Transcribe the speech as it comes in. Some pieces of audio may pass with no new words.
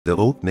The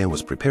old man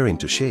was preparing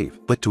to shave,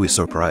 but to his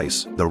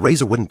surprise, the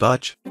razor wouldn't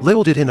budge.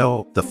 Little did he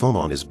know, the foam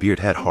on his beard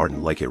had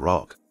hardened like a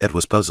rock. Ed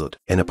was puzzled,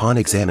 and upon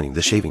examining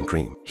the shaving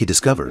cream, he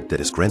discovered that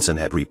his grandson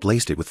had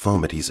replaced it with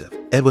foam adhesive.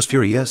 Ed was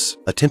furious,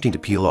 attempting to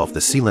peel off the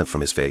sealant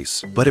from his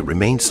face, but it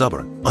remained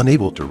stubborn.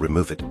 Unable to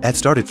remove it, Ed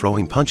started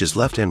throwing punches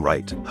left and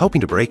right, hoping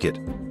to break it.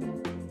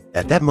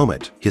 At that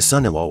moment, his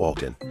son-in-law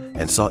walked in,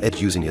 and saw Ed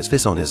using his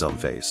fist on his own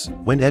face.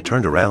 When Ed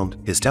turned around,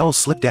 his towel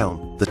slipped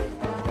down. The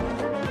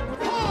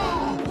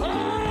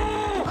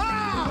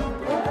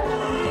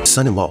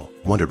son-in-law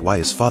wondered why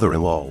his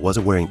father-in-law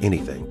wasn't wearing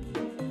anything.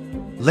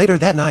 Later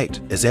that night,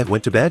 as Ed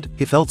went to bed,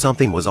 he felt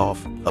something was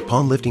off.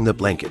 Upon lifting the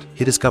blanket,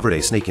 he discovered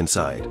a snake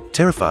inside.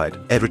 Terrified,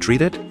 Ed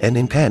retreated, and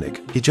in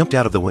panic, he jumped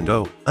out of the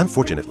window.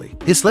 Unfortunately,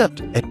 he slipped,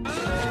 and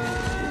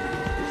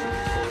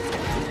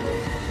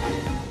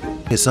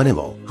his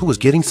son-in-law, who was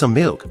getting some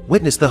milk,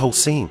 witnessed the whole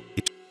scene.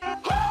 It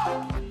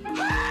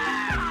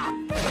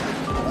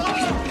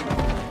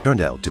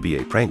turned out to be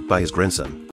a prank by his grandson.